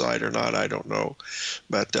sell side or not. I don't know.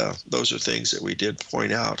 But those are things that we did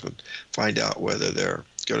point out and find out whether they're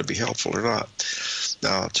going to be helpful or not.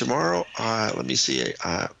 Now, tomorrow, let me see.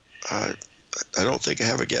 I don't think I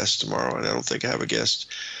have a guest tomorrow, and I don't think I have a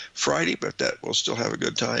guest Friday, but that we'll still have a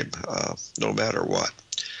good time no matter what.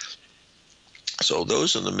 So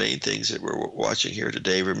those are the main things that we're watching here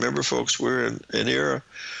today. Remember, folks, we're in an era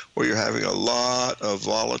where you're having a lot of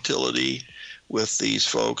volatility with these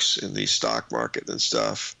folks in the stock market and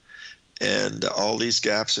stuff. And all these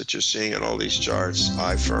gaps that you're seeing in all these charts,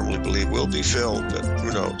 I firmly believe will be filled, but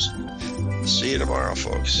who knows? See you tomorrow,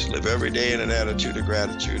 folks. Live every day in an attitude of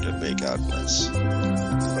gratitude, and may God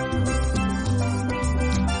bless.